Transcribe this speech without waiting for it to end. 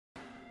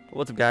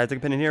What's up, guys?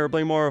 Pin in here. We're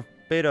playing more of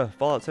Beta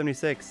Fallout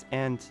 76,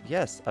 and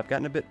yes, I've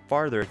gotten a bit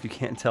farther if you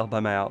can't tell by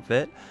my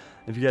outfit.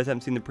 If you guys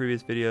haven't seen the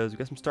previous videos, we've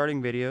got some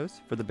starting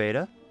videos for the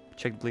beta.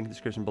 Check the link in the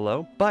description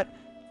below. But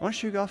I want to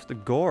show you off the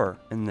gore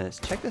in this.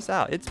 Check this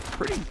out. It's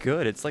pretty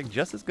good. It's like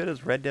just as good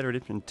as Red Dead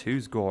Redemption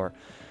 2's gore.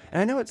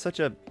 And I know it's such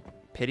a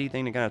pity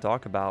thing to kind of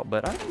talk about,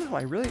 but I don't know.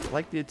 I really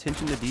like the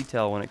attention to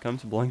detail when it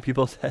comes to blowing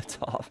people's heads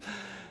off.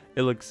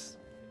 It looks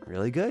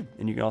really good,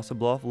 and you can also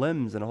blow off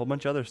limbs and a whole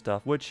bunch of other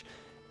stuff, which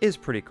is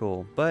pretty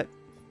cool. But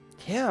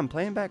yeah, I'm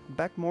playing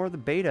back more of the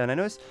beta, and I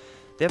noticed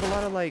they have a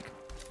lot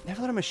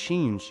of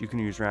machines you can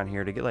use around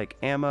here to get like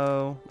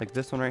ammo, like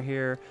this one right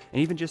here,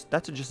 and even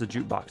that's just a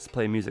jukebox to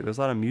play music. There's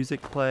a lot of music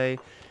to play,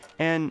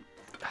 and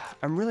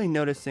I'm really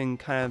noticing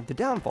kind of the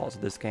downfalls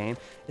of this game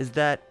is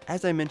that,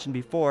 as I mentioned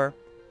before,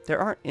 there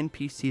aren't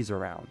NPCs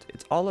around.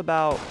 It's all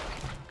about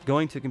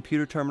going to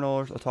computer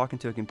terminals or talking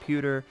to a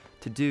computer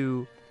to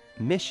do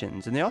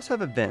missions, and they also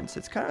have events.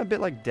 It's kind of a bit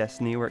like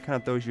Destiny where it kind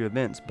of throws you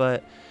events,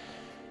 but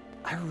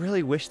I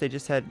really wish they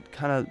just had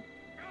kind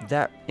of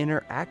that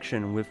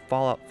interaction with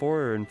Fallout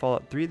 4 and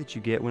Fallout 3 that you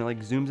get when it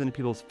like zooms into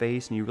people's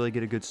face and you really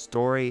get a good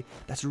story.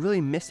 That's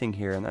really missing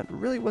here, and that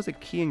really was a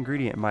key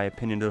ingredient in my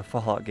opinion to the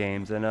Fallout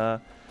games. And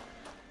I'm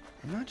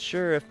not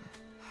sure if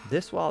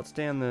this will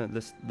outstand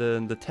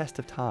the test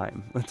of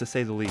time, to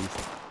say the least.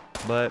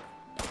 But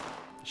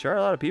sure,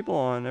 a lot of people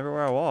on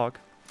everywhere I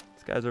walk.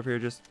 This guy's over here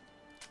just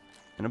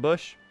in a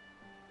bush.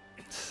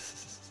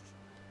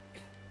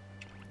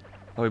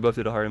 Oh, we both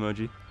did a heart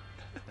emoji.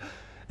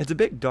 It's a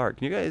bit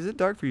dark. You guys, is it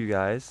dark for you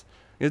guys?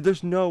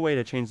 There's no way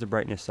to change the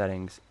brightness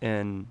settings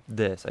in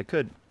this. I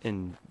could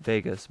in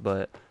Vegas,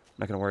 but I'm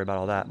not gonna worry about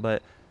all that.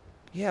 But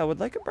yeah, I would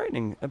like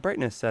a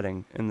brightness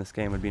setting in this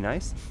game would be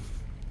nice.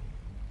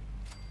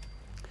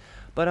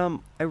 But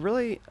I'm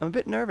a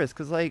bit nervous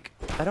because like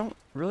I don't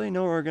really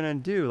know what we're gonna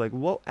do. Like,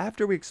 well,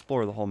 after we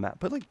explore the whole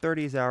map, put like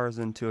 30 hours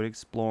into it,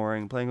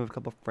 exploring, playing with a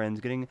couple of friends,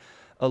 getting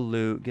a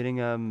loot, getting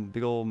a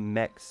big old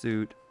mech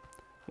suit.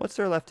 What's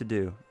there left to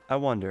do? I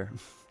wonder.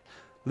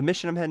 The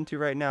mission I'm heading to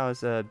right now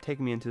is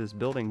taking me into this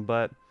building,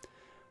 but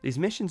these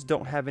missions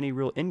don't have any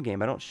real end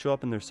game. I don't show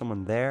up and there's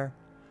someone there.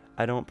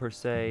 I don't per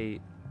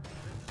se.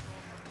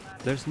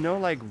 There's no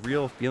like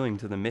real feeling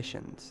to the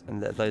missions,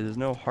 and like, there's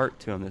no heart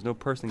to them. There's no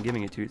person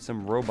giving it to you. It's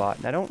some robot,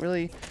 and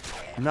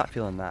I'm not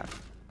feeling that.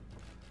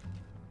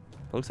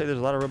 Looks like there's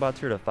a lot of robots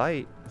here to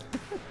fight.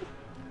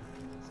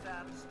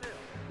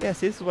 Yeah,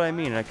 see, this is what I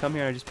mean. And I come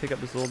here and I just pick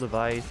up this little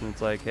device, and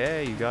it's like,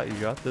 hey, you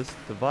got this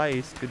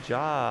device. Good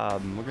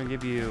job. And we're gonna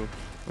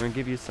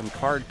give you some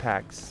card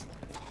packs,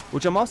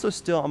 which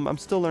I'm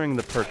still learning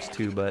the perks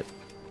too. But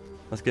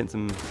let's get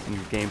some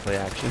gameplay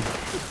action.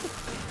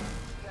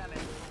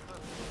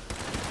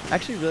 I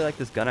actually really like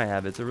this gun I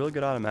have. It's a really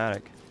good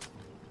automatic.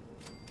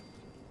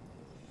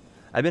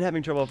 I've been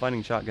having trouble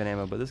finding shotgun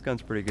ammo, but this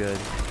gun's pretty good.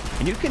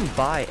 And you can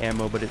buy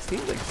ammo, but it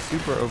seems like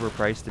super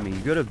overpriced to me. You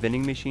go to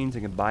vending machines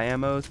and can buy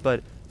ammos,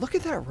 but look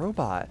at that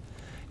robot.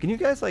 Can you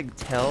guys like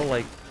tell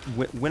like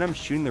when I'm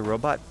shooting the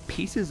robot,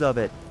 pieces of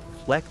it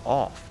fleck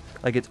off.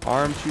 Like its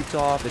arm shoots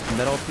off, its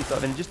metal shoots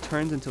off, and it just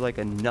turns into like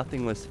a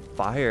nothingless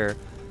fire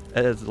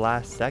at its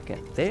last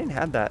second. They didn't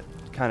have that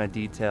kind of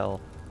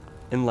detail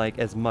in like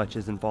as much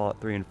as in Fallout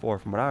 3 and 4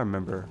 from what I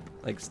remember.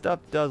 Like stuff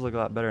does look a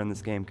lot better in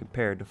this game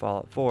compared to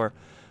Fallout 4,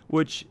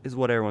 which is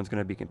what everyone's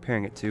going to be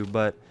comparing it to.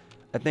 But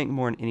I think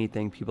more than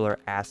anything, people are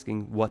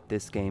asking what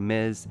this game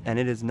is, and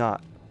it is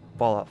not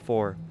Fallout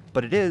 4,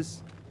 but it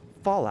is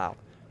Fallout.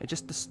 It's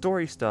just the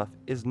story stuff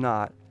is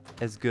not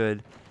as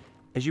good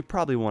as you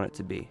probably want it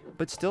to be.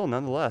 But still,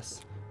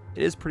 nonetheless,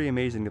 it is pretty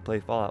amazing to play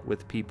Fallout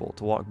with people,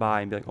 to walk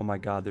by and be like, oh my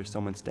god, there's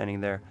someone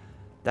standing there.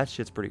 That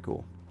shit's pretty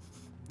cool.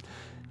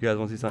 You guys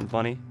want to see something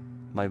funny?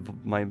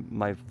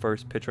 My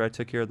first picture I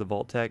took here of the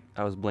Vault-Tec,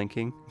 I was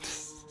blinking.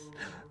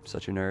 I'm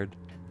such a nerd.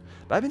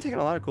 But I've been taking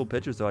a lot of cool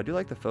pictures though. I do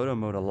like the photo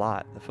mode a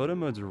lot. The photo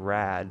mode's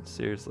rad,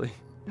 seriously.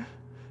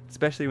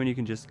 Especially when you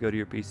can just go to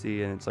your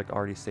PC and it's like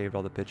already saved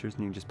all the pictures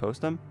and you can just post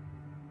them.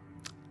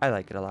 I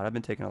like it a lot. I've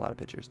been taking a lot of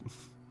pictures.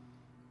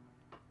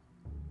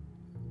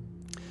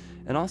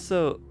 And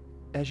also,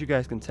 as you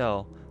guys can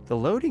tell, the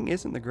loading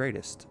isn't the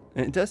greatest.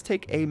 And it does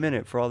take a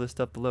minute for all this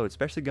stuff to load,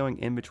 especially going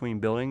in between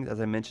buildings.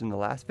 As I mentioned in the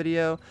last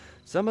video,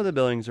 some of the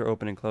buildings are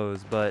open and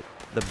closed, but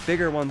the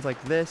bigger ones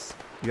like this,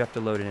 you have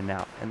to load in and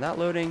out. And that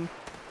loading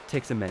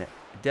takes a minute.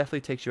 It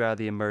definitely takes you out of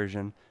the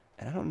immersion.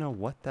 And I don't know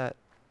what that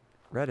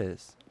red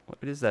is. What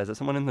is that? Is that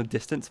someone in the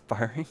distance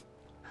firing?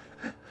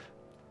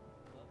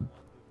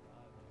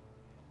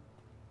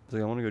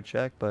 I want to go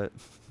check, but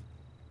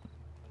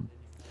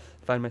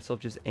I find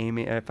myself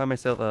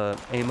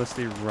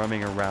aimlessly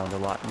roaming around a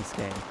lot in this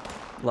game.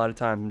 A lot of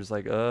times I'm just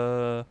like,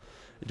 I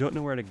don't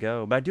know where to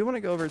go. But I do want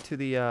to go over to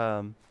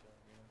the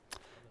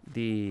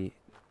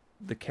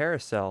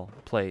carousel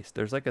place.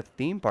 There's like a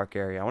theme park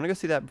area. I want to go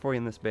see that before we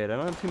end this beta. I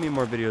don't have too many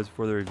more videos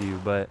for the review,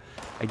 but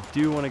I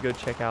do want to go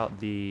check out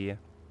the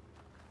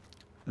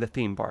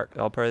theme park.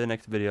 I'll probably the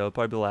next video, it'll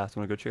probably be the last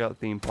one. I'll go check out the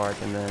theme park,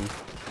 and then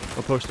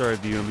we'll post our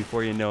review, and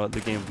before you know it, the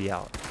game will be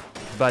out.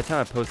 By the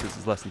time I post this,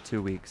 it's less than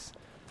 2 weeks.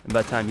 And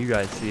by the time you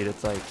guys see it,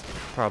 it's like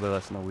probably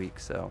less than a week,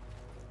 so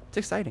it's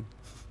exciting.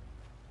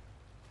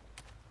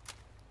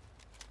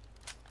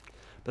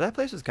 But that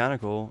place was kind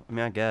of cool. I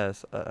mean, I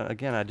guess.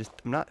 Again, I'm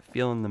not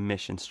feeling the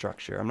mission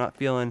structure. I'm not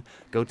feeling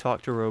go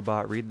talk to a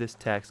robot, read this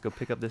text, go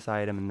pick up this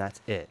item, and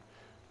that's it.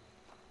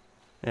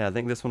 Yeah, I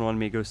think this one wanted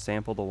me to go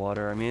sample the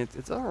water. I mean,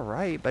 it's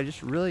alright, but I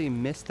just really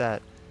missed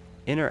that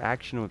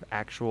interaction with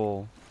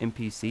actual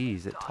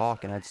NPCs that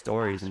talk and add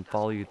stories and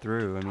follow you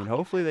through. I mean,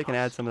 hopefully they can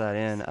add some of that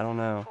in. I don't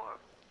know.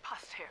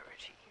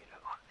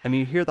 I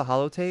mean, you hear the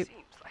holotape?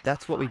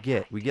 That's what we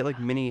get. We get like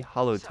mini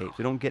holotapes.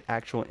 We don't get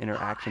actual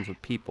interactions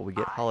with people. We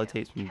get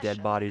holotapes from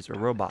dead bodies or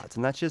robots.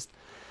 And that's just,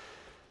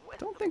 I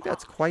don't think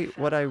that's quite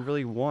what I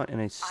really want in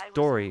a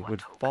story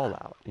with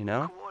Fallout, you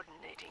know?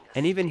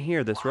 And even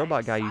here, this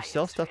robot guy, you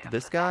sell stuff to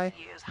this guy,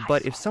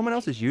 but if someone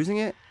else is using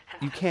it,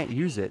 you can't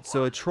use it.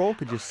 So a troll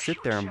could just sit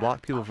there and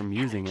block people from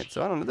using it.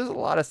 So I don't know, there's a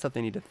lot of stuff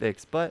they need to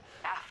fix, but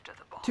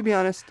to be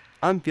honest,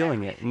 I'm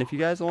feeling it. And if you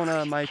guys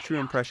want my true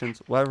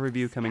impressions, we'll have a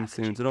review coming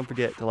soon. So don't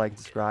forget to like and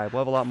subscribe.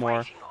 We'll have a lot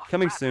more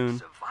coming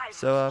soon.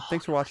 So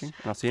thanks for watching,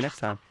 and I'll see you next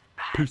time.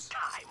 Peace.